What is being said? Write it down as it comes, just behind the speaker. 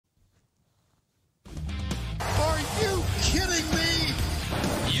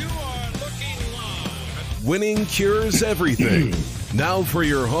Winning cures everything. Now for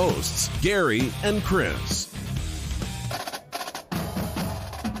your hosts, Gary and Chris.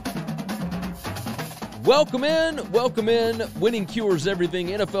 Welcome in. Winning cures everything.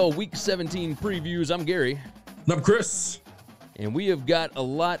 NFL Week 17 previews. I'm Gary. And I'm Chris. And we have got a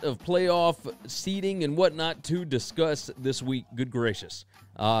lot of playoff seeding and whatnot to discuss this week. Good gracious.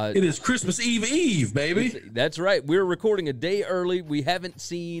 It is Christmas Eve, baby. That's right. We're recording a day early. We haven't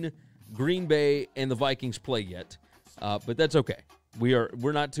seen Green Bay and the Vikings play yet, but that's okay. We're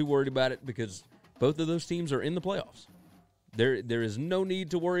not too worried about it because both of those teams are in the playoffs. There is no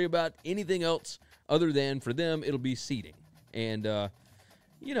need to worry about anything else other than for them it'll be seeding. And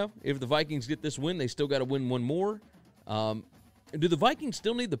if the Vikings get this win, they still got to win one more. Do the Vikings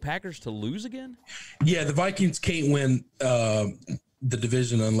still need the Packers to lose again? Yeah, the Vikings can't win the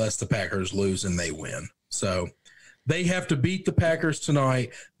division unless the Packers lose and they win. So they have to beat the Packers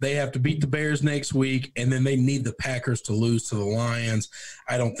tonight. They have to beat the Bears next week, and then they need the Packers to lose to the Lions.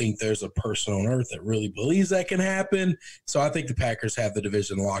 I don't think there's a person on earth that really believes that can happen. So I think the Packers have the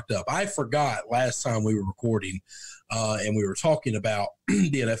division locked up. I forgot last time we were recording and we were talking about the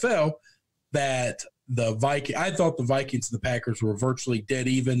NFL that I thought the Vikings and the Packers were virtually dead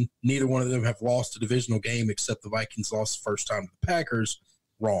even. Neither one of them have lost a divisional game except the Vikings lost the first time to the Packers.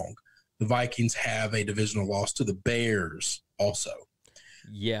 Wrong. The Vikings have a divisional loss to the Bears also.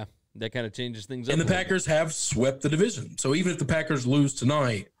 Yeah, that kind of changes things up. And the Packers have swept the division. So even if the Packers lose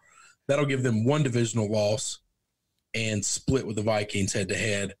tonight, that'll give them one divisional loss and split with the Vikings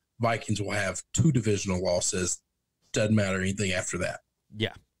head-to-head. Vikings will have two divisional losses. Doesn't matter anything after that.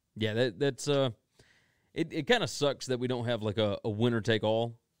 Yeah, that's it kind of sucks that we don't have like a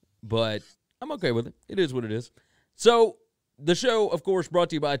winner-take-all, but I'm okay with it. It is what it is. So the show, of course,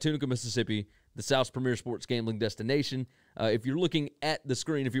 brought to you by Tunica, Mississippi, the South's premier sports gambling destination. If you're looking at the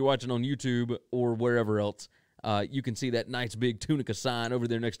screen, if you're watching on YouTube or wherever else, you can see that nice big Tunica sign over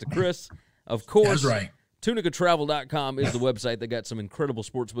there next to Chris. Of course, that's right. TunicaTravel.com is the website. They got some incredible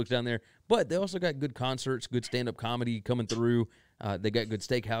sports books down there, but they also got good concerts, good stand-up comedy coming through. They got good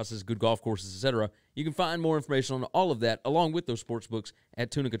steakhouses, good golf courses, etc. You can find more information on all of that, along with those sports books, at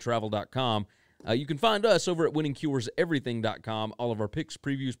TunicaTravel.com. You can find us over at winningcureseverything.com. All of our picks,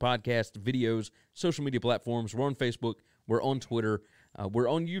 previews, podcasts, videos, social media platforms. We're on Facebook. We're on Twitter. We're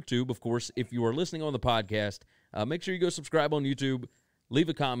on YouTube, of course. If you are listening on the podcast, make sure you go subscribe on YouTube, leave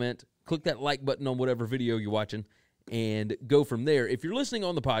a comment, click that like button on whatever video you're watching, and go from there. If you're listening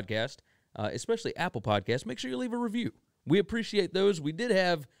on the podcast, especially Apple Podcasts, make sure you leave a review. We appreciate those. We did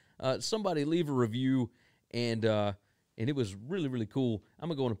have somebody leave a review, and it was really, really cool. I'm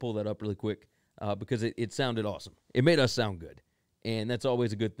going to go and pull that up really quick. Because it sounded awesome. It made us sound good, and that's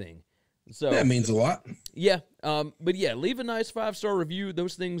always a good thing. So that means a lot. Yeah, but yeah, leave a nice 5-star review.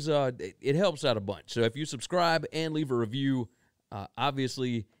 Those things, it helps out a bunch. So if you subscribe and leave a review,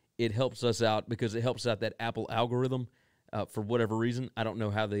 obviously it helps us out because it helps out that Apple algorithm for whatever reason. I don't know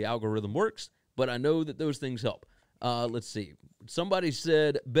how the algorithm works, but I know that those things help. Let's see. Somebody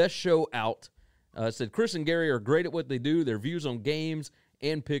said, best show out. Said, Chris and Gary are great at what they do. Their views on games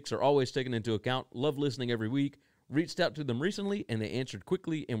and picks are always taken into account. Love listening every week. Reached out to them recently, and they answered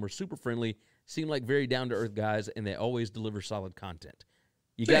quickly and were super friendly. Seem like very down-to-earth guys, and they always deliver solid content.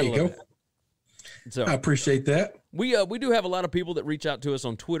 There you go. So I appreciate that. We do have a lot of people that reach out to us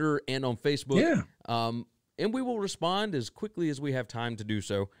on Twitter and on Facebook. Yeah. And we will respond as quickly as we have time to do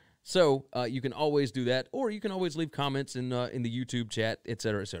so. So you can always do that, or you can always leave comments in the YouTube chat, et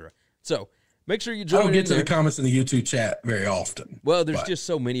cetera, et cetera. So make sure you join. I don't get to the comments in the YouTube chat very often. Well, there's just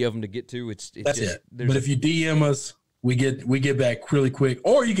so many of them to get to. That's just, it. But if you DM us, we get back really quick.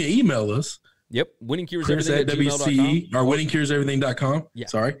 Or you can email us. Yep. WinningCuresEverything Chris at WCE or winningcureseverything.com. Yeah.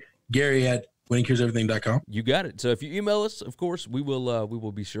 Sorry. Gary at winningcureseverything.com. You got it. So if you email us, of course, we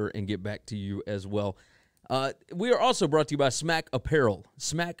will be sure and get back to you as well. We are also brought to you by Smack Apparel.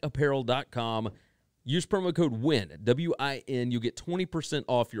 SmackApparel.com. Use promo code WIN, W-I-N. You'll get 20%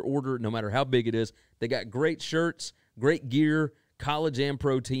 off your order, no matter how big it is. They got great shirts, great gear, college and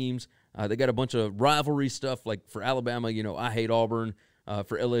pro teams. They got a bunch of rivalry stuff, like for Alabama, I hate Auburn.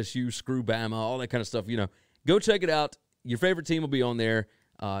 For LSU, screw Bama, all that kind of stuff. Go check it out. Your favorite team will be on there.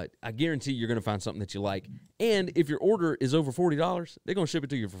 I guarantee you're going to find something that you like. And if your order is over $40, they're going to ship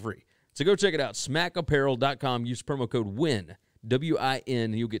it to you for free. So go check it out, SmackApparel.com. Use promo code WIN, W-I-N,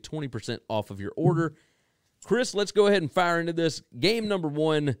 and you'll get 20% off of your order. Chris, let's go ahead and fire into this. Game number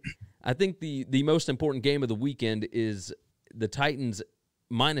one, I think the most important game of the weekend is the Titans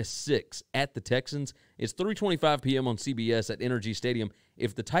 -6 at the Texans. It's 3:25 p.m. on CBS at NRG Stadium.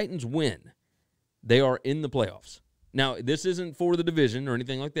 If the Titans win, they are in the playoffs. Now, this isn't for the division or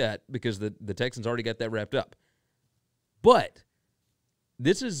anything like that because the Texans already got that wrapped up. But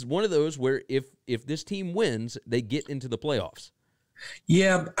this is one of those where if this team wins, they get into the playoffs.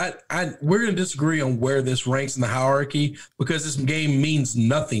 Yeah, we're going to disagree on where this ranks in the hierarchy because this game means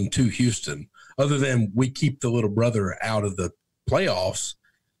nothing to Houston other than we keep the little brother out of the playoffs,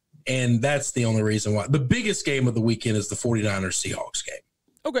 and that's the only reason why. The biggest game of the weekend is the 49ers-Seahawks game.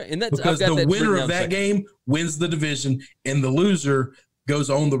 Okay, and that's because the winner of that game wins the division, and the loser goes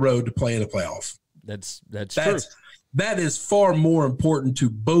on the road to play in a playoff. That's true. That is far more important to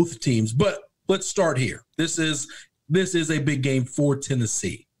both teams. But let's start here. This is a big game for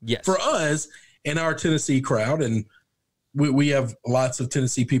Tennessee. Yes. For us and our Tennessee crowd, and we have lots of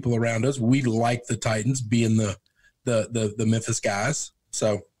Tennessee people around us. We like the Titans being the Memphis guys.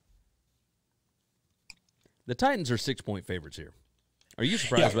 So the Titans are 6-point favorites here. Are you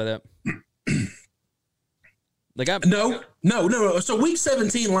surprised by that? No. So week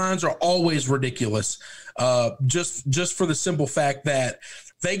 17 lines are always ridiculous. Just for the simple fact that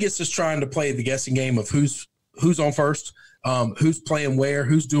Vegas is trying to play the guessing game of who's on first, who's playing where,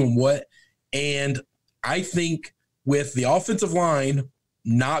 who's doing what. And I think with the offensive line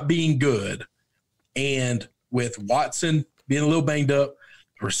not being good and with Watson being a little banged up,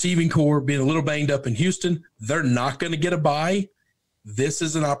 receiving core being a little banged up in Houston, they're not going to get a bye. This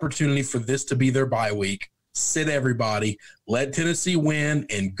is an opportunity for this to be their bye week. Sit everybody, let Tennessee win,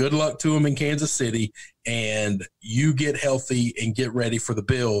 and good luck to them in Kansas City. And you get healthy and get ready for the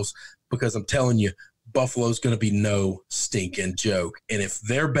Bills because I'm telling you, Buffalo's going to be no stinking joke. And if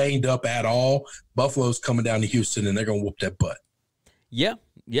they're banged up at all, Buffalo's coming down to Houston and they're going to whoop that butt. Yeah,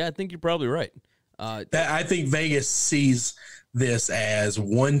 I think you're probably right. I think Vegas sees this as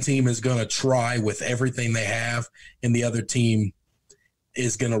one team is going to try with everything they have, and the other team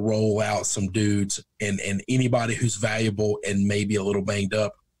is going to roll out some dudes, and anybody who's valuable and maybe a little banged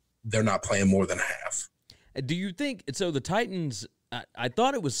up, they're not playing more than half. Do you think – so the Titans I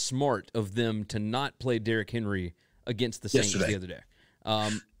thought it was smart of them to not play Derrick Henry against the Saints the other day.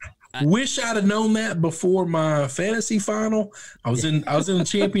 Wish I'd have known that before my fantasy final. I was in a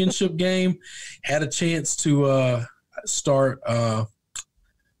championship game, had a chance to start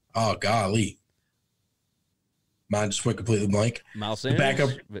golly. Mine just went completely blank. Miles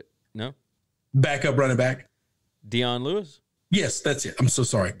Sanders? Backup running back. Deion Lewis? Yes, that's it. I'm so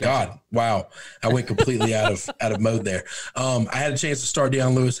sorry. God, wow. I went completely out of mode there. I had a chance to start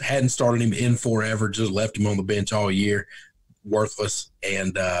Deion Lewis. Hadn't started him in forever. Just left him on the bench all year. Worthless.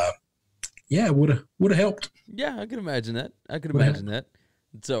 And, it would have helped. Yeah, I can imagine that. That.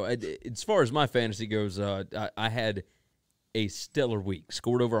 So as far as my fantasy goes, I had a stellar week.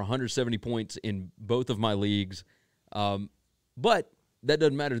 Scored over 170 points in both of my leagues. But that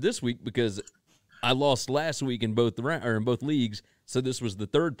doesn't matter this week because I lost last week in both leagues, so this was the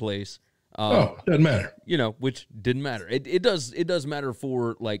third place. Doesn't matter. Which didn't matter. It does matter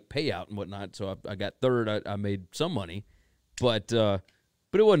for like payout and whatnot. So I got third. I made some money, but it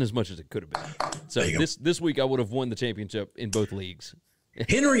wasn't as much as it could have been. So this week I would have won the championship in both leagues.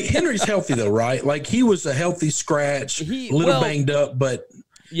 Henry's healthy though, right? Like he was a healthy scratch, banged up, but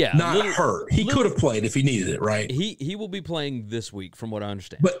not hurt. He could have played if he needed it, right? He will be playing this week, from what I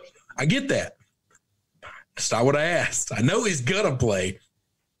understand. But I get that. That's not what I asked. I know he's gonna play.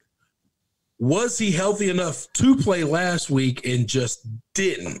 Was he healthy enough to play last week and just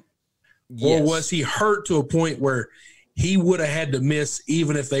didn't? Yes. Or was he hurt to a point where he would have had to miss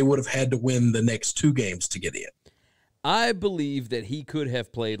even if they would have had to win the next two games to get in? I believe that he could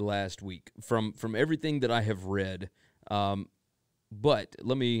have played last week from everything that I have read. But I'm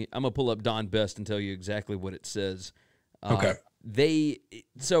going to pull up Don Best and tell you exactly what it says. Okay.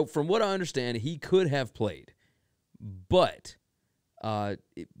 So from what I understand, he could have played, but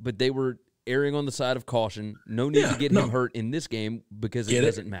they were erring on the side of caution. No need to get him hurt in this game because it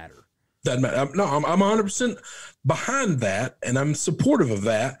doesn't matter. Doesn't matter. I'm 100% behind that, and I'm supportive of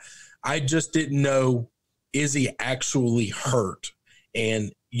that. I just didn't know, is he actually hurt?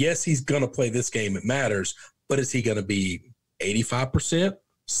 And yes, he's going to play this game. It matters, but is he going to be 85%,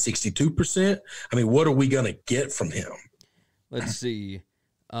 62%? I mean, what are we going to get from him? Let's see.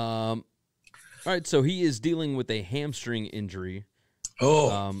 All right, so he is dealing with a hamstring injury.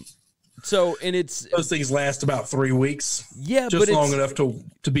 So it's those things last about 3 weeks. Yeah, just long enough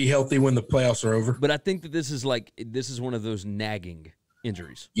to be healthy when the playoffs are over. But I think that this is one of those nagging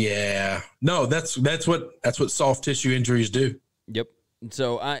injuries. Yeah, no, that's what soft tissue injuries do. Yep.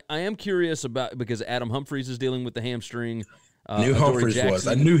 So I am curious about, because Adam Humphries is dealing with the hamstring. Humphries was.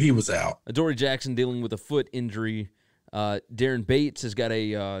 I knew he was out. Adoree Jackson dealing with a foot injury. Darren Bates has got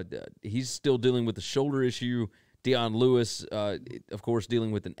he's still dealing with a shoulder issue. Deion Lewis, of course,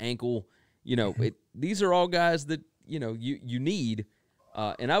 dealing with an ankle. These are all guys that, you need.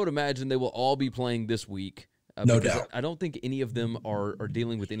 And I would imagine they will all be playing this week. No doubt. I don't think any of them are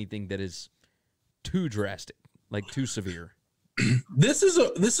dealing with anything that is too drastic, like too severe. This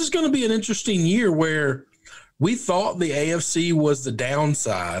is going to be an interesting year where we thought the AFC was the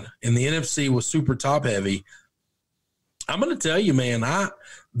downside and the NFC was super top heavy. I'm going to tell you, man,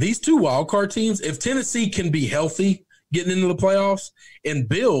 these two wildcard teams, if Tennessee can be healthy getting into the playoffs, and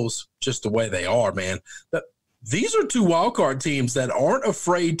Bills, just the way they are, man, these are two wildcard teams that aren't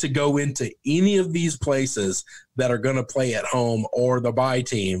afraid to go into any of these places that are going to play at home or the bye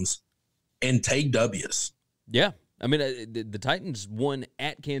teams and take W's. Yeah. I mean, the Titans won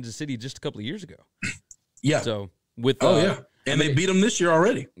at Kansas City just a couple of years ago. Yeah. So with and they beat them this year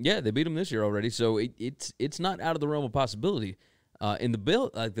already. Yeah, they beat them this year already. So it's not out of the realm of possibility. And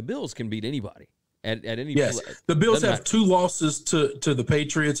the Bills can beat anybody at any. Yes, the Bills have 2 losses to the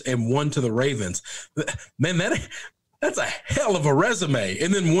Patriots and 1 to the Ravens. Man, that's a hell of a resume.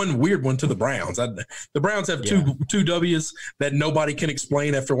 And then 1 weird one to the Browns. The Browns have two W's that nobody can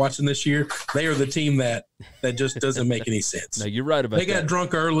explain after watching this year. They are the team that just doesn't make any sense. No, you're right about that. They got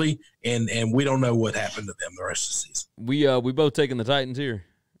drunk early, and we don't know what happened to them the rest of the season. We both taking the Titans here.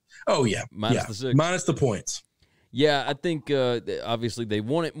 Oh, yeah. Minus the 6. Minus the points. Yeah, I think obviously they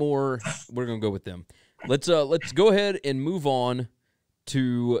want it more. We're going to go with them. Let's go ahead and move on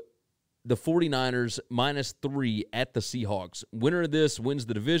to the 49ers -3 at the Seahawks. Winner of this wins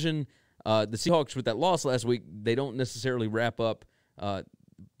the division. The Seahawks, with that loss last week, they don't necessarily wrap up the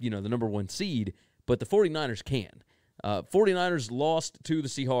number 1 seed, but the 49ers can. 49ers lost to the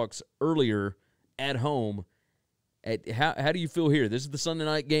Seahawks earlier at home. How do you feel here? This is the Sunday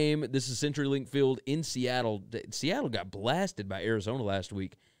night game. This is CenturyLink Field in Seattle. Seattle got blasted by Arizona last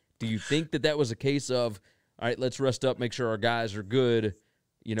week. Do you think that was a case of, all right, let's rest up, make sure our guys are good,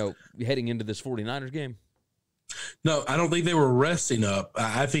 heading into this 49ers game? No, I don't think they were resting up.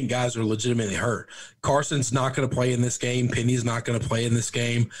 I think guys are legitimately hurt. Carson's not going to play in this game. Penny's not going to play in this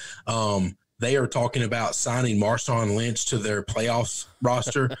game. They are talking about signing Marshawn Lynch to their playoffs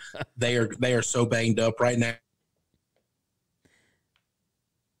roster. They are so banged up right now.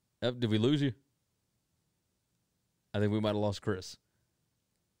 Did we lose you? I think we might have lost Chris.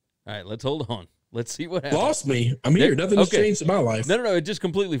 All right, let's hold on. Let's see what happens. Lost me. I'm here. Nothing has changed in my life. No. It just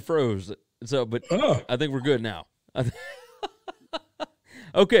completely froze. So, but I think we're good now.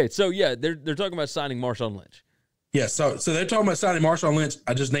 Okay, so yeah, they're talking about signing Marshawn Lynch. Yeah, so they're talking about signing Marshawn Lynch.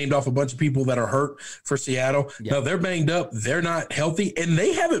 I just named off a bunch of people that are hurt for Seattle. Yeah. No, they're banged up. They're not healthy, and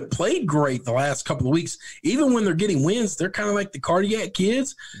they haven't played great the last couple of weeks. Even when they're getting wins, they're kind of like the cardiac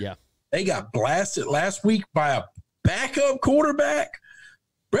kids. Yeah. They got blasted last week by a backup quarterback.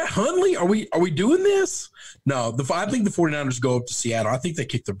 Brett Hundley, are we doing this? No, I think the 49ers go up to Seattle. I think they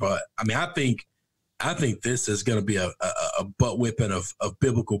kick their butt. I mean, I think this is going to be a butt whipping of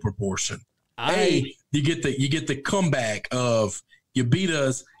biblical proportion. You get the comeback of you beat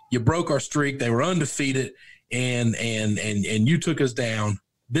us, you broke our streak, they were undefeated, and you took us down.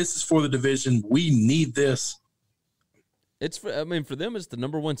 This is for the division. We need this. For them, it's the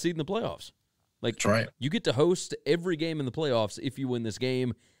number 1 seed in the playoffs. That's right. You get to host every game in the playoffs if you win this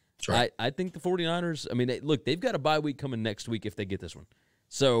game. That's right. I think the 49ers, they've got a bye week coming next week if they get this one.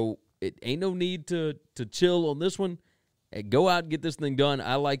 So it ain't no need to chill on this one. Hey, go out and get this thing done.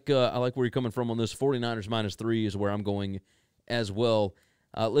 I like where you're coming from on this. 49ers -3 is where I'm going as well.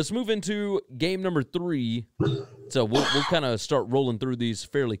 Let's move into game number 3. So we'll kind of start rolling through these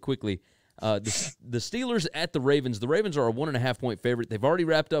fairly quickly. The Steelers at the Ravens. The Ravens are a 1.5-point favorite. They've already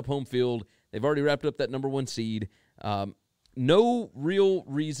wrapped up home field. They've already wrapped up that number 1 seed. No real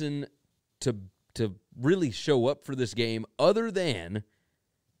reason to really show up for this game other than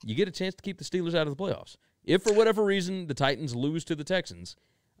you get a chance to keep the Steelers out of the playoffs. If for whatever reason the Titans lose to the Texans.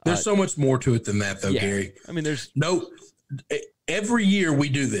 There's so much more to it than that, though, yeah. Gary. I mean, every year we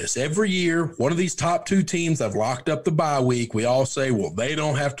do this. Every year, one of these top 2 teams have locked up the bye week. We all say, well, they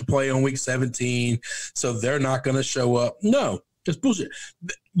don't have to play on week 17, so they're not going to show up. No, that's bullshit.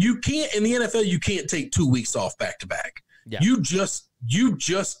 You can't, in the NFL, you can't take 2 weeks off back-to-back. Yeah. You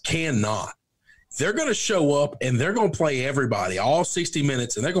just cannot. They're going to show up, and they're going to play everybody all 60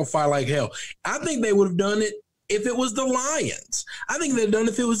 minutes, and they're going to fight like hell. I think they would have done it if it was the Lions. I think they'd have done it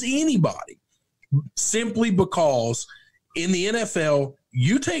if it was anybody, simply because in the NFL,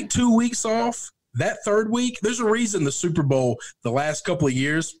 you take 2 weeks off, that 3rd week, there's a reason the Super Bowl the last couple of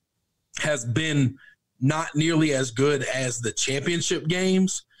years has been not nearly as good as the championship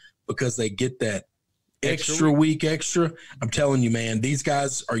games, because they get that extra week extra. I'm telling you, man, these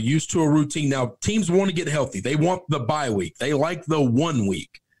guys are used to a routine. Now, teams want to get healthy. They want the bye week. They like the 1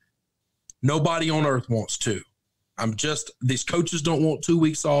 week. Nobody on earth wants 2. These coaches don't want 2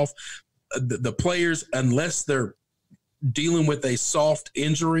 weeks off. The players, unless they're dealing with a soft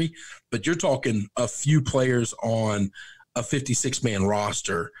injury, but you're talking a few players on a 56-man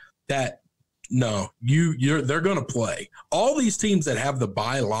roster that they're going to play. All these teams that have the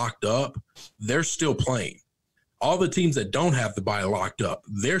bye locked up, they're still playing. All the teams that don't have the bye locked up,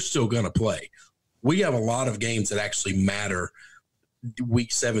 they're still going to play. We have a lot of games that actually matter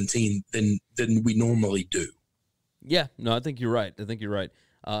week 17 than we normally do. Yeah, no, I think you're right.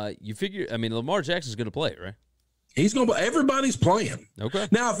 You figure, Lamar Jackson's going to play, right? He's going to play. Everybody's playing. Okay.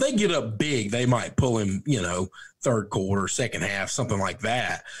 Now, if they get up big, they might pull him, third quarter, second half, something like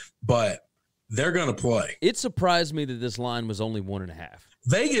that. But they're going to play. It surprised me that this line was only 1.5.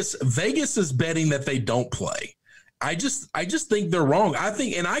 Vegas is betting that they don't play. I just think they're wrong. I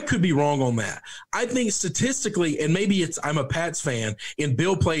think, and I could be wrong on that. I think statistically, and maybe I'm a Pats fan, and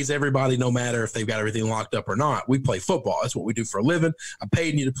Bill plays everybody no matter if they've got everything locked up or not. We play football. That's what we do for a living. I'm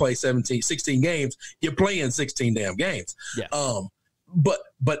paying you to play 16 games. You're playing 16 damn games. Yeah. But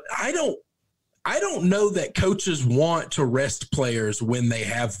I don't know that coaches want to rest players when they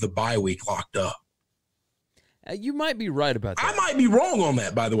have the bye week locked up. You might be right about that. I might be wrong on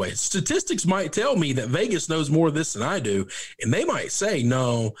that, by the way. Statistics might tell me that Vegas knows more of this than I do, and they might say,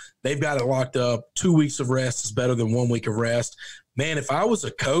 no, they've got it locked up. 2 weeks of rest is better than 1 week of rest. Man, if I was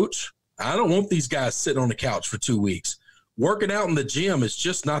a coach, I don't want these guys sitting on the couch for 2 weeks. Working out in the gym is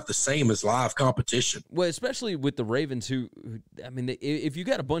just not the same as live competition. Well, especially with the Ravens if you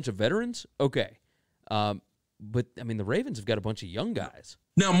got a bunch of veterans, okay. But the Ravens have got a bunch of young guys.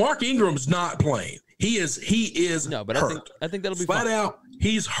 Now, Mark Ingram's not playing. He is no, but hurt. I think that'll be flat fine. Out.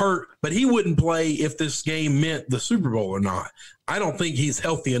 He's hurt, but he wouldn't play if this game meant the Super Bowl or not. I don't think he's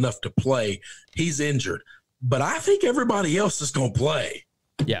healthy enough to play. He's injured, but I think everybody else is going to play.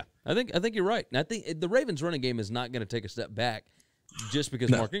 Yeah, I think you're right. And I think the Ravens' running game is not going to take a step back just because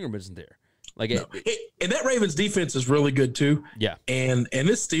Mark Ingram isn't there. And that Ravens defense is really good too. Yeah. And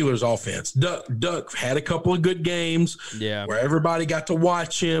this Steelers offense, Duck had a couple of good games. Yeah. Where everybody got to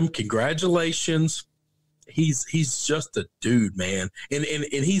watch him. Congratulations. He's just a dude, man. And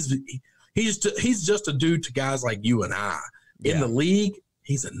he's just a dude to guys like you and I. In the league,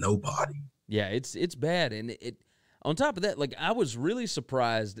 he's a nobody. Yeah, it's bad. And on top of that, I was really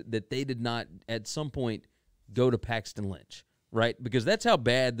surprised that they did not at some point go to Paxton Lynch. Right, because that's how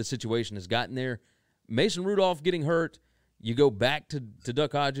bad the situation has gotten there. Mason Rudolph getting hurt, you go back to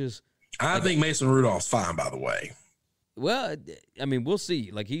Duck Hodges. I think Mason Rudolph's fine, by the way. Well, we'll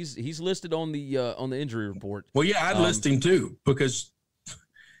see. He's listed on the injury report. Well, yeah, I'd list him too because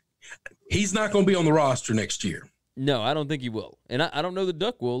he's not going to be on the roster next year. No, I don't think he will, and I don't know the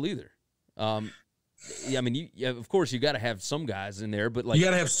Duck will either. Of course you got to have some guys in there, but you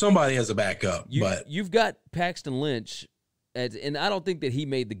got to have somebody as a backup. You've got Paxton Lynch. And I don't think that he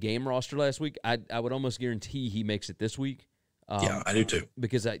made the game roster last week. I would almost guarantee he makes it this week. Yeah, I do too.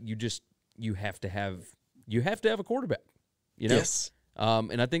 Because you have to have a quarterback. Yes.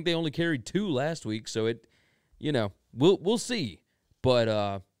 And I think they only carried 2 last week, so we'll see.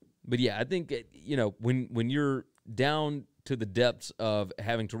 But yeah, I think when you're down to the depths of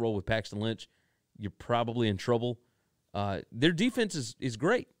having to roll with Paxton Lynch, you're probably in trouble. Their defense is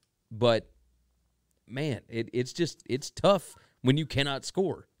great, but man, it's tough when you cannot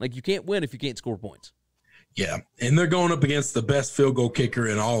score. You can't win if you can't score points. Yeah, and they're going up against the best field goal kicker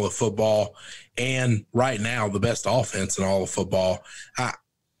in all of football, and right now the best offense in all of football.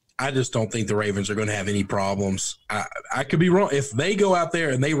 I just don't think the Ravens are going to have any problems. I could be wrong. If they go out there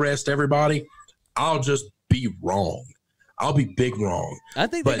and they rest everybody, I'll just be wrong. I'll be big wrong. I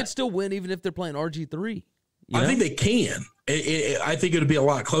think they could still win even if they're playing RG3. I think they can. I think it would be a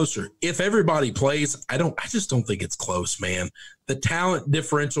lot closer if everybody plays. I just don't think it's close, man. The talent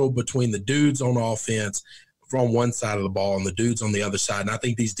differential between the dudes on offense from one side of the ball and the dudes on the other side, and I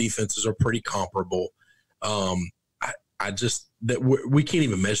think these defenses are pretty comparable. We can't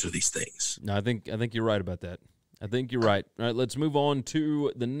even measure these things. No, I think you're right about that. I think you're right. All right, let's move on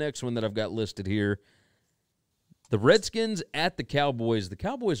to the next one that I've got listed here. The Redskins at the Cowboys. The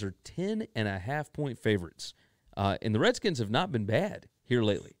Cowboys are 10.5-point favorites. And the Redskins have not been bad here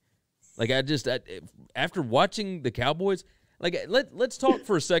lately. After watching the Cowboys, let's talk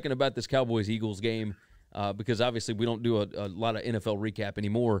for a second about this Cowboys-Eagles game because obviously we don't do a lot of NFL recap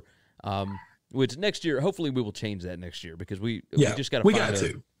anymore. Which next year, hopefully, we will change that next year because we just got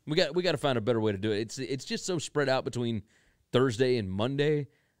to find a better way to do it. It's just so spread out between Thursday and Monday.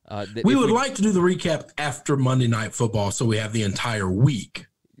 We would like to do the recap after Monday Night Football so we have the entire week,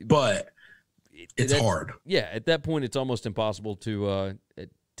 but it's hard. Yeah, at that point, it's almost impossible to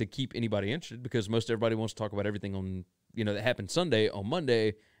keep anybody interested because most everybody wants to talk about everything on that happened Sunday on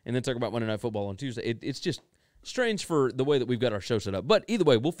Monday and then talk about Monday Night Football on Tuesday. It's just strange for the way that we've got our show set up. But either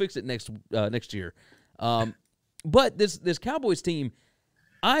way, we'll fix it next year. But this Cowboys team,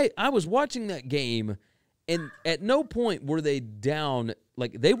 I was watching that game, and at no point were they down.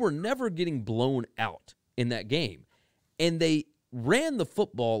 Like, they were never getting blown out in that game. And they ran the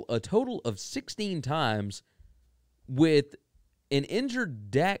football a total of 16 times with an injured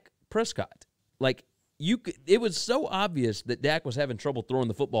Dak Prescott. Like, it was so obvious that Dak was having trouble throwing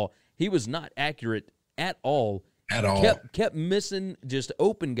the football. He was not accurate at all. At all. Kept missing just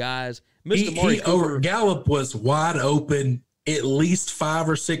open guys. Missed Amari Cooper. Gallup was wide open at least 5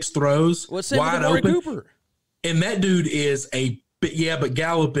 or 6 throws. Well, same wide with Amari open. Cooper. And that dude is but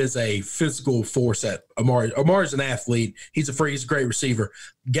Gallup is a physical force at Amari. Amari's an athlete. He's a great receiver.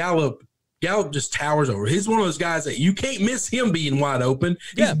 Gallup just towers over. He's one of those guys that you can't miss him being wide open.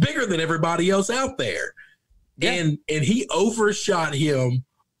 He's bigger than everybody else out there. Yeah. And he overshot him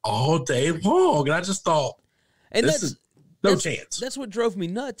all day long. And I just thought, and that's no chance. That's what drove me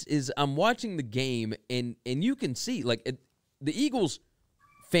nuts is I'm watching the game, and you can see, like, the Eagles'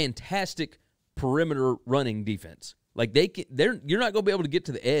 fantastic perimeter running defense. Like, you're not going to be able to get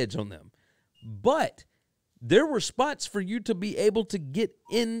to the edge on them. But there were spots for you to be able to get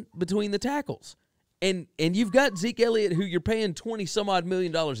in between the tackles. And you've got Zeke Elliott, who you're paying $20-some-odd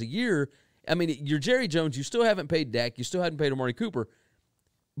million a year. I mean, you're Jerry Jones. You still haven't paid Dak. You still haven't paid Amari Cooper.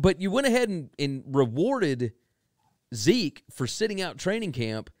 But you went ahead and rewarded Zeke for sitting out training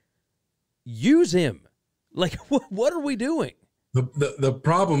camp. Use him. Like, what are we doing? The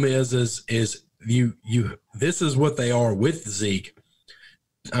problem is you this is what they are with Zeke.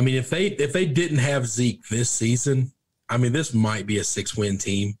 I mean, if they didn't have Zeke this season, I mean, this might be a 6-win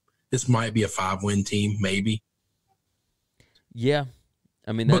team. This might be a 5-win team, maybe. Yeah.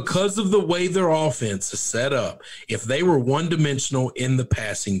 I mean, because of the way their offense is set up. If they were one-dimensional in the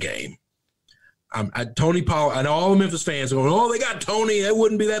passing game, Tony Pollard, I know all the Memphis fans are going, oh, they got Tony. That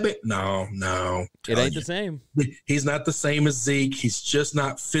wouldn't be that big. No. It ain't the same. He's not the same as Zeke. He's just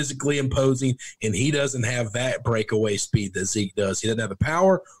not physically imposing, and he doesn't have that breakaway speed that Zeke does. He doesn't have the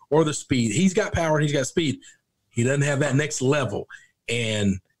power or the speed. He's got power and he's got speed. He doesn't have that next level.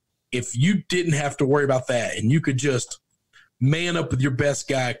 And if you didn't have to worry about that and you could just man up with your best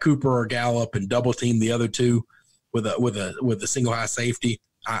guy, Cooper or Gallup, and double team the other two with a single high safety,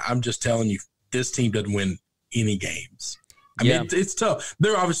 I'm just telling you, this team doesn't win any games. I mean, it's tough.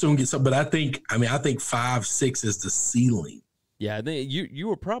 They're obviously going to get some, but I think 5-6 is the ceiling. Yeah, you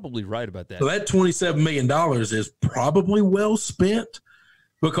were probably right about that. So that $27 million is probably well spent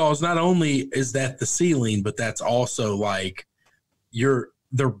because not only is that the ceiling, but that's also like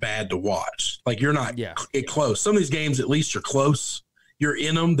they're bad to watch. Like you're not close. Some of these games, at least you're close. You're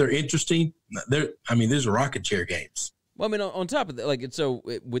in them. They're interesting. These are rocket chair games. Well, I mean, on top of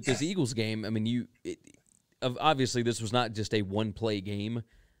that, with this Eagles game, I mean, obviously this was not just a one-play game,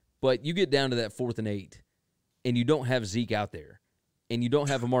 but you get down to that 4th and 8, and you don't have Zeke out there, and you don't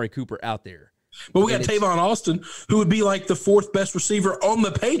have Amari Cooper out there. But we got Tavon Austin, who would be like the 4th best receiver on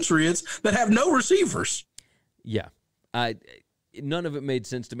the Patriots that have no receivers. Yeah. None of it made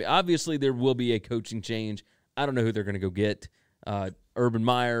sense to me. Obviously, there will be a coaching change. I don't know who they're going to go get, Urban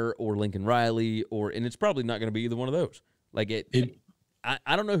Meyer or Lincoln Riley, and it's probably not going to be either one of those. Like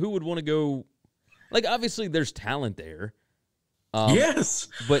I don't know who would want to go. Like obviously, there's talent there. Yes,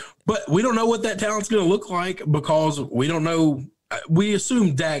 but we don't know what that talent's going to look like because we don't know. We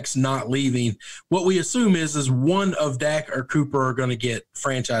assume Dak's not leaving. What we assume is one of Dak or Cooper are going to get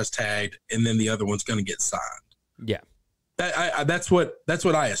franchise tagged, and then the other one's going to get signed. Yeah. That's what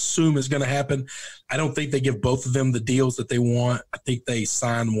I assume is going to happen. I don't think they give both of them the deals that they want. I think they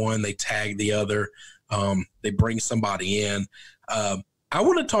sign one, they tag the other, they bring somebody in. I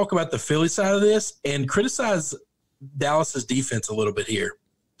want to talk about the Philly side of this and criticize Dallas's defense a little bit here.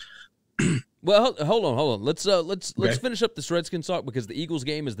 Well, hold on. Let's finish up this Redskins talk because the Eagles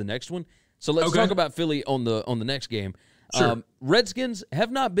game is the next one. So let's talk about Philly on the next game. Sure. Redskins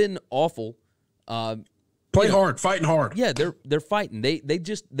have not been awful. Play hard, fighting hard. Yeah, they're fighting.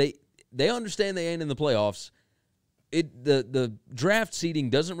 They understand they ain't in the playoffs. The draft seeding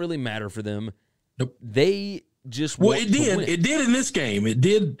doesn't really matter for them. Nope. They just it did. It did in this game. It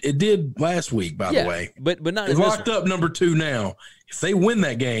did last week. By the way, but not. They're locked up number 2 now. If they win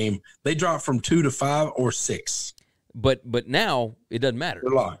that game, they drop from 2 to 5 or 6. But now it doesn't matter.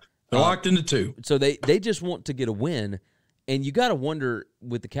 They're locked. They're locked into 2. So they just want to get a win, And you got to wonder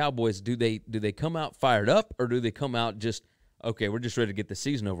with the Cowboys, do they come out fired up, or do they come out just, okay, we're just ready to get the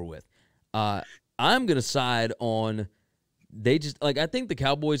season over with? I'm going to side on they just, like, I think the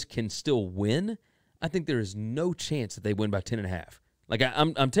Cowboys can still win. I think there is no chance that they win by 10.5. Like,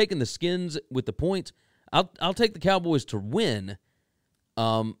 I'm taking the Skins with the points. I'll take the Cowboys to win.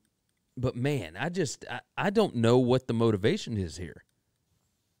 But man, I don't know what the motivation is here.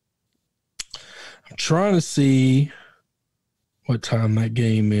 I'm trying to see what time that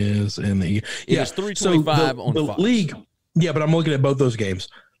game is, and It is 3:25 on the Fox. League. Yeah, but I'm looking at both those games.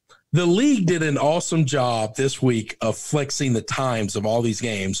 The league did an awesome job this week of flexing the times of all these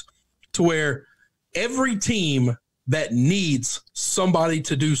games to where every team that needs somebody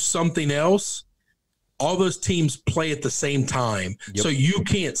to do something else, all those teams play at the same time. Yep. So you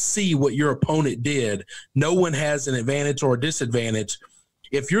can't see what your opponent did. No one has an advantage or a disadvantage.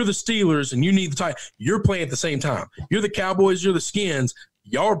 If you're the Steelers and you need the time, you're playing at the same time. You're the Cowboys, you're the Skins.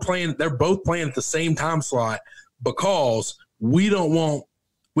 Y'all are playing, they're both playing at the same time slot because we don't want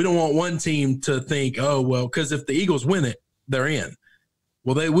one team to think, oh, well, because if the Eagles win it, they're in.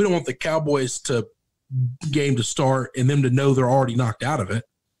 Well, we don't want the Cowboys game to start and them to know they're already knocked out of it.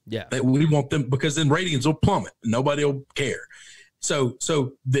 Yeah. We want them, because then ratings will plummet. Nobody will care. So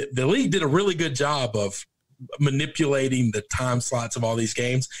the league did a really good job of manipulating the time slots of all these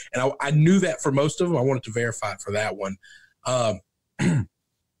games. And I knew that for most of them. I wanted to verify it for that one.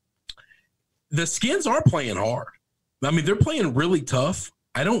 The Skins are playing hard. I mean, they're playing really tough.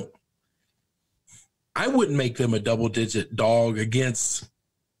 I wouldn't make them a double-digit dog against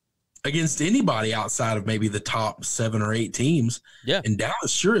anybody outside of maybe the top 7 or 8 teams. Yeah. And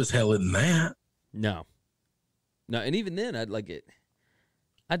Dallas sure as hell isn't that. No, and even then, I'd like it.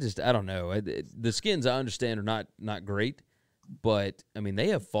 I don't know. The Skins, I understand, are not great, but I mean, they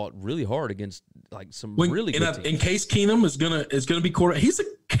have fought really hard against like some really good teams. In case Keenum is gonna be quarterback, he's a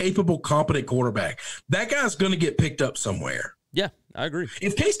capable, competent quarterback. That guy's gonna get picked up somewhere. Yeah, I agree.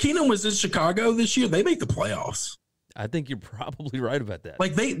 If Case Keenum was in Chicago this year, they make the playoffs. I think you're probably right about that.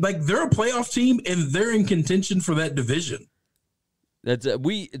 They're a playoff team and they're in contention for that division. That's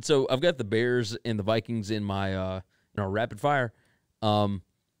So I've got the Bears and the Vikings in my in our rapid fire, and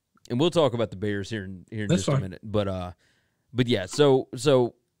we'll talk about the Bears here in just a minute. But yeah. So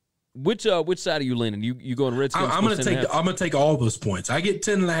which side are you leaning? You going Redskins? I'm gonna take all those points. I get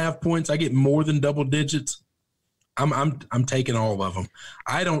 10.5 points. I get more than double digits. I'm taking all of them.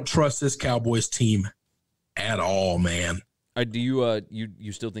 I don't trust this Cowboys team at all, man. Do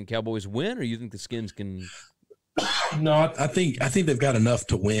you still think Cowboys win, or you think the Skins can? No, I think they've got enough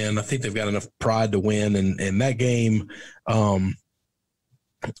to win. I think they've got enough pride to win, and that game. I'm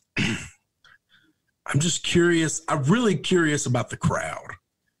just curious. I'm really curious about the crowd.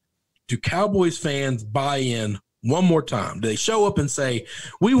 Do Cowboys fans buy in one more time? Do they show up and say,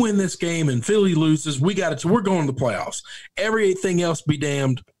 "We win this game and Philly loses. We got it. We're going to the playoffs. Everything else be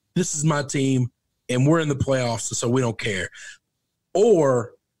damned. This is my team, and we're in the playoffs, so we don't care."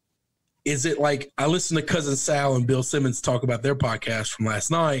 Or is it like I listened to Cousin Sal and Bill Simmons talk about their podcast from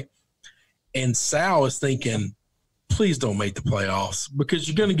last night, and Sal is thinking, please don't make the playoffs because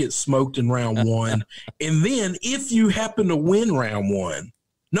you're going to get smoked in round one. And then if you happen to win round one,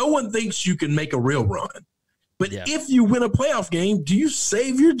 no one thinks you can make a real run. But if you win a playoff game, do you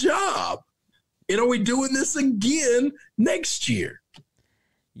save your job? And are we doing this again next year?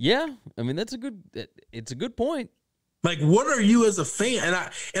 Yeah, I mean it's a good point. Like, what are you as a fan?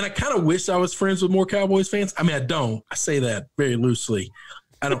 And I kind of wish I was friends with more Cowboys fans. I mean, I don't. I say that very loosely.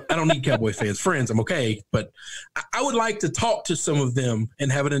 I don't need Cowboy fans. Friends, I'm okay. But I would like to talk to some of them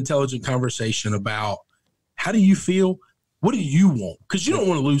and have an intelligent conversation about how do you feel? What do you want? Because you don't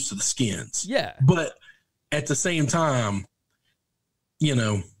want to lose to the Skins. Yeah. But at the same time,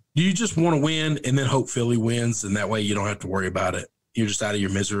 do you just want to win and then hope Philly wins, and that way you don't have to worry about it? You're just out of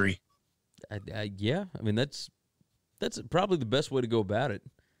your misery. Yeah. I mean, that's probably the best way to go about it.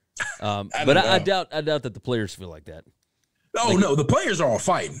 I doubt that the players feel like that. Oh, no, the players are all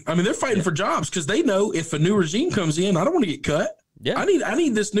fighting. I mean, they're fighting for jobs because they know if a new regime comes in, I don't want to get cut. Yeah. I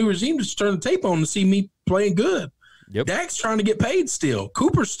need this new regime to turn the tape on to see me playing good. Yep. Dak's trying to get paid still.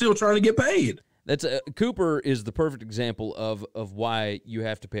 Cooper's still trying to get paid. Cooper is the perfect example of why you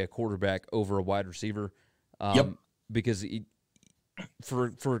have to pay a quarterback over a wide receiver. Because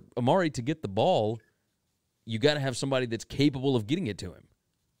for Amari to get the ball, you got to have somebody that's capable of getting it to him.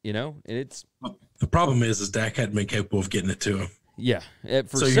 And it's the problem is Dak hadn't been capable of getting it to him. Yeah,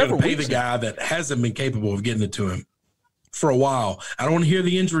 so you're going to pay the guy that hasn't been capable of getting it to him. for a while. I don't want to hear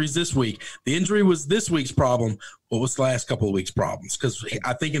the injuries this week. The injury was this week's problem. What was the last couple of weeks' problems? Because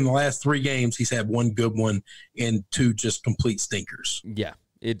I think in the last 3 games, he's had 1 good one and 2 just complete stinkers. Yeah,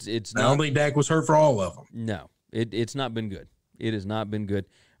 it's. I don't think Dak was hurt for all of them. No, it's not been good. It has not been good.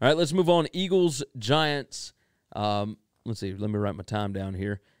 All right, let's move on. Eagles, Giants. Let's see. Let me write my time down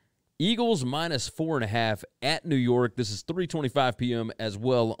here. Eagles -4.5 at New York. This is 3:25 p.m. as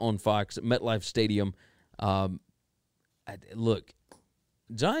well on Fox at MetLife Stadium. Look,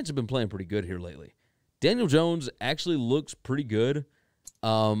 Giants have been playing pretty good here lately. Daniel Jones actually looks pretty good.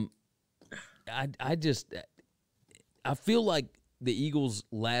 I feel like the Eagles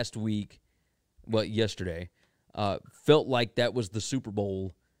last week, yesterday, felt like that was the Super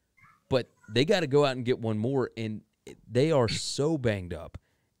Bowl, but they got to go out and get one more, and they are so banged up.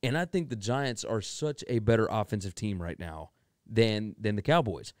 And I think the Giants are such a better offensive team right now than the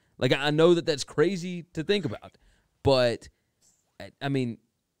Cowboys. Like, I know that that's crazy to think about, but I mean,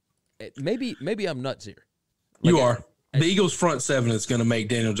 maybe I'm nuts here. Like, you are. The Eagles' front 7 is going to make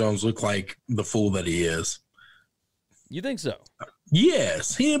Daniel Jones look like the fool that he is. You think so?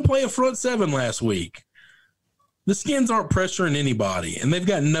 Yes. He didn't play a front 7 last week. The Skins aren't pressuring anybody, and they've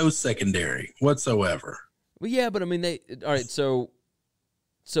got no secondary whatsoever. Well, yeah, but I mean, all right, so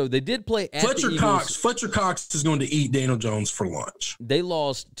they did play at Fletcher the Eagles. Fletcher Cox is going to eat Daniel Jones for lunch. They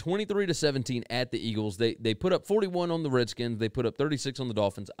lost 23-17 at the Eagles. They put up 41 on the Redskins. They put up 36 on the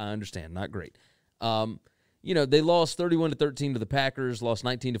Dolphins. I understand, not great. They lost 31-13 to the Packers, lost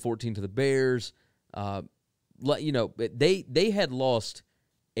 19-14 to the Bears. They had lost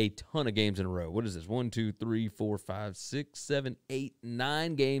a ton of games in a row. What is this? 1, 2, 3, 4, 5, 6, 7, 8,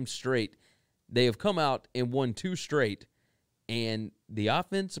 9 games straight. They have come out and won 2 straight, and the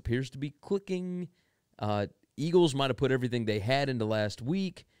offense appears to be clicking. Eagles might have put everything they had into last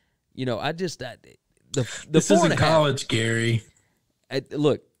week. This isn't college, Gary.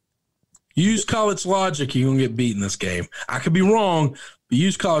 Look. Use college logic, you're going to get beat in this game. I could be wrong, but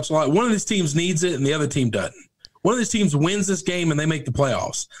use college logic. One of these teams needs it, and the other team doesn't. One of these teams wins this game, and they make the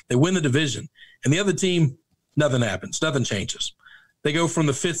playoffs. They win the division. And the other team, nothing happens. Nothing changes. They go from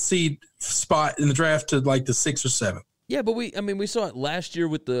the 5th seed spot in the draft to like the 6th or 7th. Yeah, but we saw it last year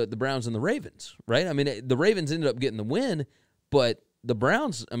with the Browns and the Ravens, right? I mean, the Ravens ended up getting the win, but the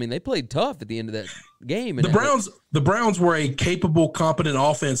Browns, I mean, they played tough at the end of that game. And the Browns were a capable, competent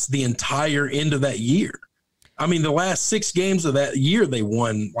offense the entire end of that year. I mean, the last 6 games of that year, they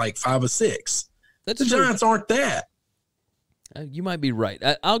won like 5 or 6. The Giants aren't that. You might be right.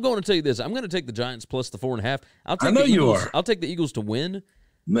 I'll go on and tell you this. I'm going to take the Giants plus the 4.5. I know you are. I'll take the Eagles to win.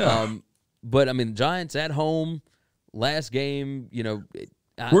 No. But I mean, Giants at home, last game.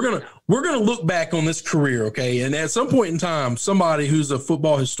 We're gonna look back on this career, okay? And at some point in time, somebody who's a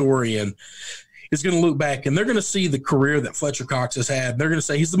football historian is going to look back, and they're going to see the career that Fletcher Cox has had. They're going to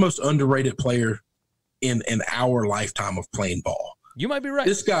say he's the most underrated player in our lifetime of playing ball. You might be right.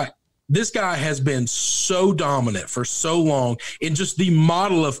 This guy has been so dominant for so long in just the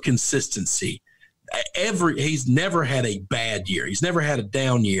model of consistency. He's never had a bad year. He's never had a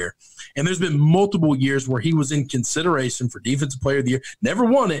down year. And there's been multiple years where he was in consideration for Defensive Player of the Year. Never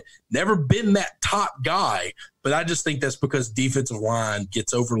won it, never been that top guy. But I just think that's because defensive line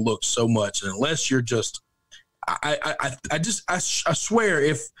gets overlooked so much. And unless you're just I swear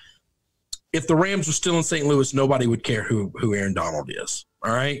if the Rams were still in St. Louis, nobody would care who Aaron Donald is.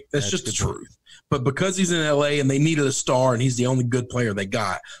 All right? That's just the truth. But because he's in L.A. and they needed a star and he's the only good player they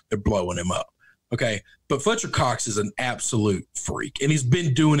got, they're blowing him up. Okay? But Fletcher Cox is an absolute freak, and he's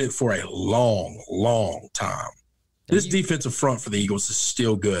been doing it for a long, long time. This defensive front for the Eagles is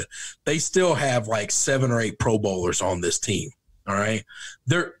still good. They still have like 7 or 8 Pro Bowlers on this team. All right?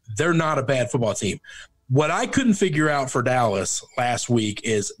 They're not a bad football team. What I couldn't figure out for Dallas last week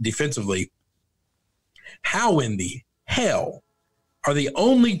is defensively, how in the hell are the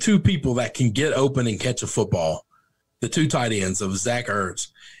only 2 people that can get open and catch a football, the 2 tight ends of Zach Ertz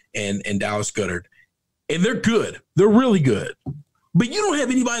and Dallas Goedert, and they're good. They're really good. But you don't have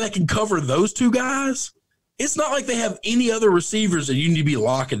anybody that can cover those 2 guys. It's not like they have any other receivers that you need to be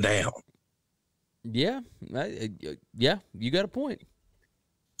locking down. Yeah. You got a point.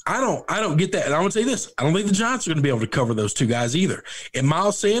 I don't get that. And I'm going to say this. I don't think the Giants are going to be able to cover those 2 guys either. And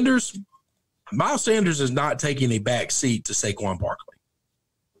Miles Sanders is not taking a back seat to Saquon Barkley.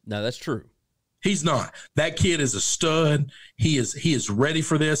 No, that's true. He's not. That kid is a stud. He is ready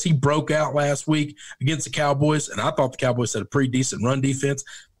for this. He broke out last week against the Cowboys, and I thought the Cowboys had a pretty decent run defense.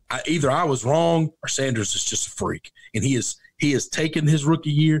 Either I was wrong or Sanders is just a freak. And he has taken his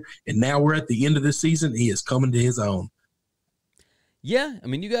rookie year, and now we're at the end of the season. He is coming to his own. Yeah, I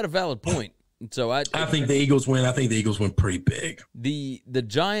mean, you got a valid point. So I think the Eagles win. I think the Eagles win pretty big. The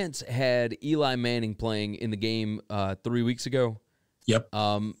Giants had Eli Manning playing in the game 3 weeks ago. Yep.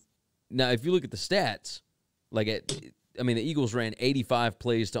 Now, if you look at the stats, the Eagles ran 85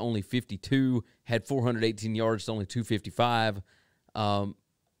 plays to only 52, had 418 yards to only 255. But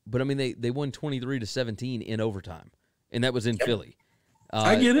they won 23-17 in overtime, and that was in Philly.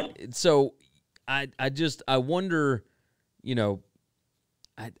 I get it. So I wonder,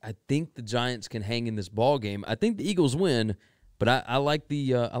 I think the Giants can hang in this ball game. I think the Eagles win, but I like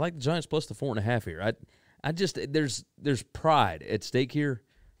the Giants plus the 4.5 here. I just there's pride at stake here.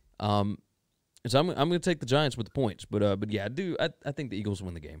 So I'm going to take the Giants with the points, but yeah, I think the Eagles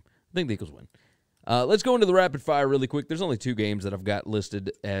win the game. I think the Eagles win. Let's go into the rapid fire really quick. There's only 2 games that I've got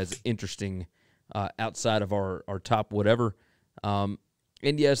listed as interesting outside of our top whatever. And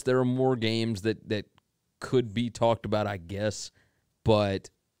yes, there are more games that could be talked about, I guess,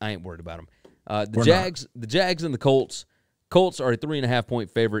 but I ain't worried about them. The Jags and the Colts. Colts are a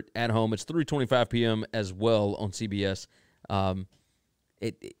 3.5-point favorite at home. It's 3:25 p.m. as well on CBS.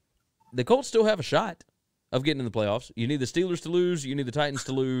 The Colts still have a shot of getting in the playoffs. You need the Steelers to lose. You need the Titans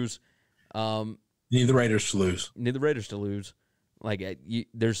to lose. You need the Raiders to lose.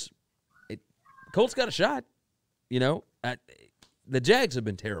 Colts got a shot. The Jags have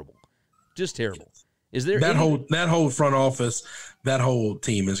been terrible, just terrible. Is there that whole front office, that whole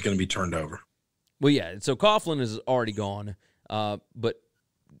team is going to be turned over? Well, yeah. So Coughlin is already gone, but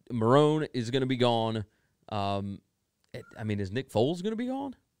Marone is going to be gone. Is Nick Foles going to be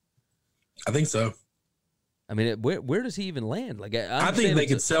gone? I think so. Where does he even land? I think they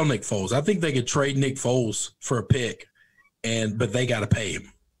could sell Nick Foles. I think they could trade Nick Foles for a pick, but they got to pay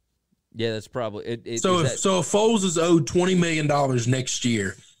him. Yeah, that's probably it. So if Foles is owed $20 million next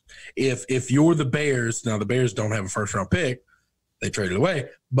year, if you're the Bears, now the Bears don't have a first-round pick, they traded away.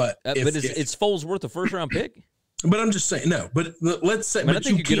 But it's Foles worth a first-round pick? But I'm just saying, no. But let's say, I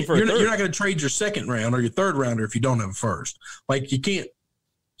think you get him for a third. You're not going to trade your second round or your third rounder if you don't have a first. You can't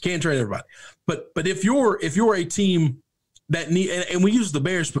trade everybody. But if you're a team that need, and we use the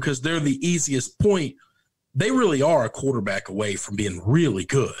Bears because they're the easiest point, they really are a quarterback away from being really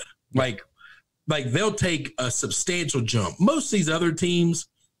good. Like they'll take a substantial jump. Most of these other teams,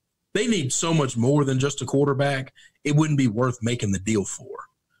 they need so much more than just a quarterback. It wouldn't be worth making the deal for.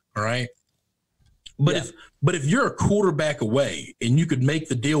 All right. But if you're a quarterback away and you could make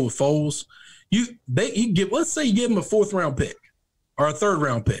the deal with Foles, let's say you give him a 4th-round pick or a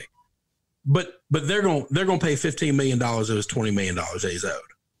 3rd-round pick, but they're going to pay $15 million of his $20 million that he's owed.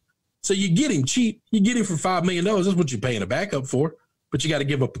 So you get him cheap. You get him for $5 million. That's what you're paying a backup for, but you got to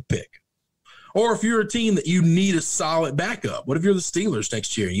give up a pick. Or if you're a team that you need a solid backup, what if you're the Steelers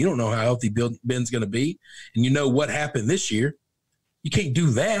next year and you don't know how healthy Ben's going to be, and you know what happened this year? You can't do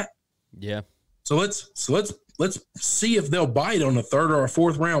that. Yeah. So let's see if they'll bite on a 3rd or a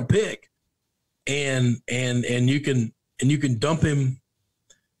 4th-round pick, and you can dump him,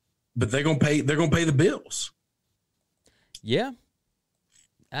 but they're gonna pay the bills. Yeah.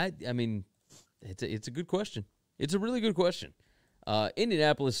 It's a good question. It's a really good question.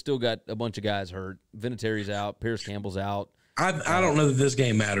 Indianapolis still got a bunch of guys hurt. Vinatieri's out. Pierce Campbell's out. I don't know that this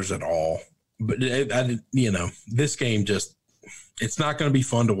game matters at all. But this game it's not going to be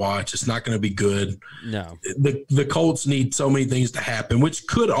fun to watch. It's not going to be good. No. The Colts need so many things to happen, which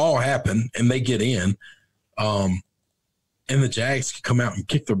could all happen, and they get in. And the Jags could come out and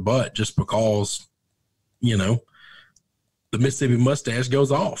kick their butt just because, the Mississippi mustache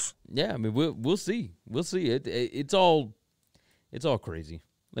goes off. Yeah, we'll see. We'll see. It's all crazy.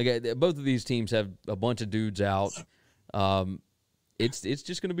 Both of these teams have a bunch of dudes out. It's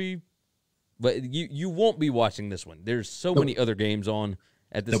just going to be. But you won't be watching this one. There's so many other games on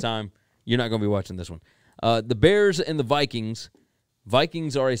at this time. You're not going to be watching this one. The Bears and the Vikings.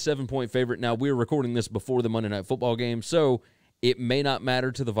 Vikings are a 7-point favorite. Now, we're recording this before the Monday Night Football game, so it may not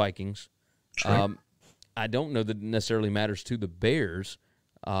matter to the Vikings. Sure. I don't know that it necessarily matters to the Bears.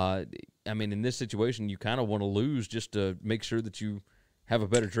 In this situation, you kind of want to lose just to make sure that you have a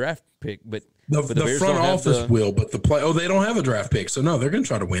better draft pick. But the front office will, but they don't have a draft pick, so no, they're going to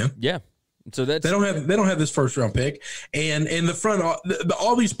try to win. Yeah. So they don't have this 1st-round pick, and the front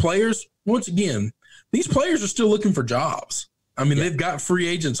all these players, once again, these players are still looking for jobs. They've got free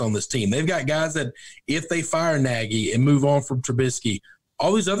agents on this team. They've got guys that if they fire Nagy and move on from Trubisky,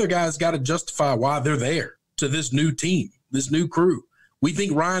 all these other guys got to justify why they're there to this new team, this new crew. We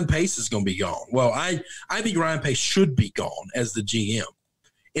think Ryan Pace is going to be gone. Well, I think Ryan Pace should be gone as the GM,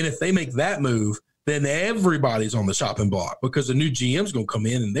 and if they make that move, then everybody's on the chopping block because the new GM's going to come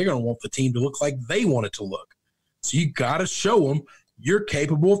in and they're going to want the team to look like they want it to look. So you got to show them you're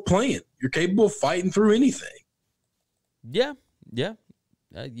capable of playing. You're capable of fighting through anything. Yeah.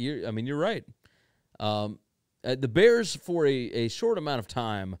 You're right. The Bears, for a short amount of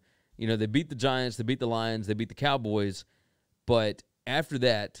time, they beat the Giants, they beat the Lions, they beat the Cowboys, but after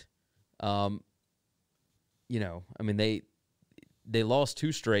that, they lost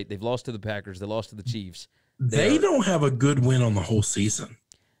 2 straight. They've lost to the Packers. They lost to the Chiefs. They don't have a good win on the whole season.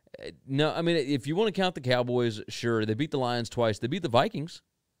 No, if you want to count the Cowboys, sure. They beat the Lions twice. They beat the Vikings.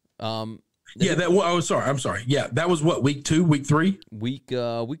 I'm sorry. Yeah, that was what, week 2, week 3? Week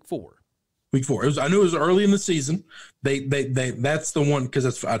 4. Week 4. I knew it was early in the season. They that's the one,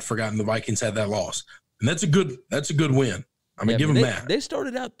 because I'd forgotten the Vikings had that loss, and that's a good win. Give them that. They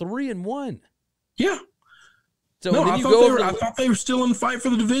started out 3-1. Yeah. So no, I thought they were still in the fight for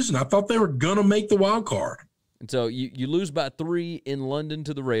the division. I thought they were gonna make the wild card. And so you lose by 3 in London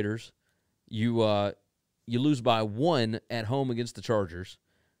to the Raiders. You lose by 1 at home against the Chargers.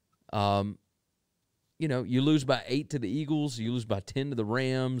 You lose by 8 to the Eagles. You lose by 10 to the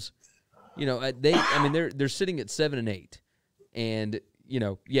Rams. They're sitting at 7-8, and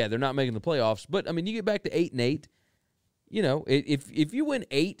they're not making the playoffs. But you get back to 8-8. If you win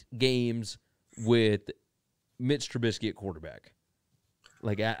 8 games with Mitch Trubisky at quarterback,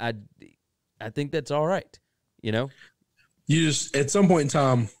 I think that's all right. You just, at some point in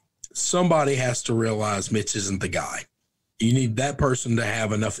time, somebody has to realize Mitch isn't the guy. You need that person to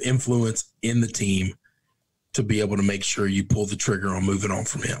have enough influence in the team to be able to make sure you pull the trigger on moving on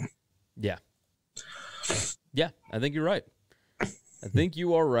from him. Yeah. Yeah, I think you're right. I think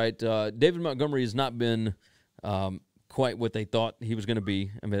you are right. David Montgomery has not been quite what they thought he was going to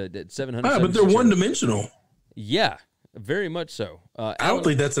be. At 700. But they're one-dimensional. Yeah, very much so. I don't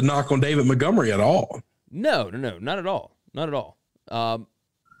think that's a knock on David Montgomery at all. No, not at all. Not at all.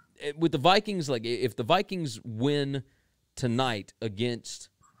 With the Vikings, if the Vikings win tonight against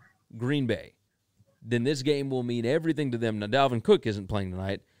Green Bay, then this game will mean everything to them. Now, Dalvin Cook isn't playing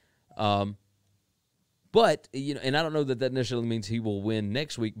tonight. But, and I don't know that necessarily means he will win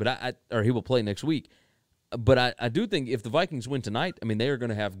next week, but he will play next week. But I do think if the Vikings win tonight, they are going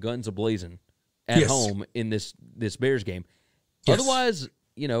to have guns a-blazing at home in this Bears game. Yes. Otherwise,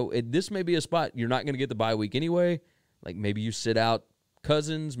 this may be a spot you're not going to get the bye week anyway. Maybe you sit out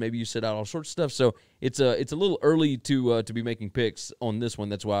Cousins, maybe you sit out all sorts of stuff. So it's a little early to be making picks on this one.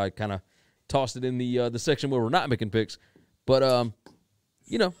 That's why I kind of tossed it in the section where we're not making picks. But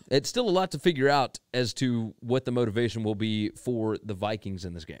it's still a lot to figure out as to what the motivation will be for the Vikings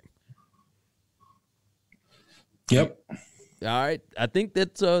in this game. Yep. All right. I think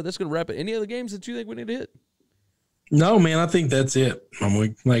that's going to wrap it. Any other games that you think we need to hit? No, man, I think that's it.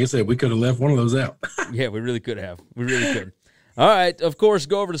 Like I said, we could have left one of those out. Yeah, we really could have. We really could. All right. Of course,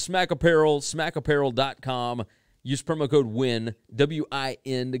 go over to Smack Apparel, smackapparel.com. Use promo code WIN,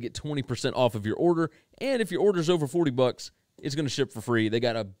 W-I-N, to get 20% off of your order. And if your order's over $40, it's going to ship for free. They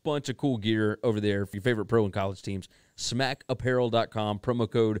got a bunch of cool gear over there for your favorite pro and college teams. Smackapparel.com, promo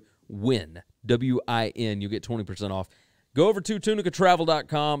code WIN, W-I-N. You'll get 20% off. Go over to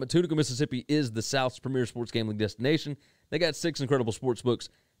tunicatravel.com. Tunica, Mississippi is the South's premier sports gambling destination. They got 6 incredible sports books.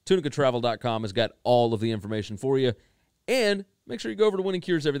 Tunicatravel.com has got all of the information for you. And make sure you go over to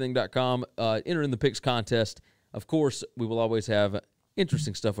winningcureseverything.com. Enter in the picks contest. Of course, we will always have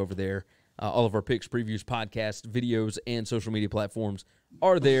interesting stuff over there. All of our picks, previews, podcasts, videos, and social media platforms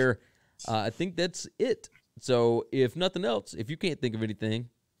are there. I think that's it. So if nothing else, if you can't think of anything,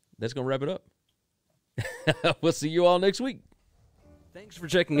 that's going to wrap it up. We'll see you all next week. Thanks for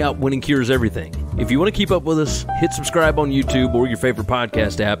checking out Winning Cures Everything. If you want to keep up with us, hit subscribe on YouTube or your favorite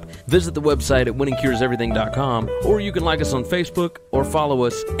podcast app. Visit the website at winningcureseverything.com, or you can like us on Facebook or follow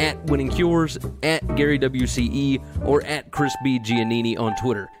us at Winning Cures, at Gary WCE, or at Chris B. Giannini on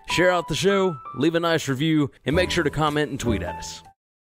Twitter. Share out the show, leave a nice review, and make sure to comment and tweet at us.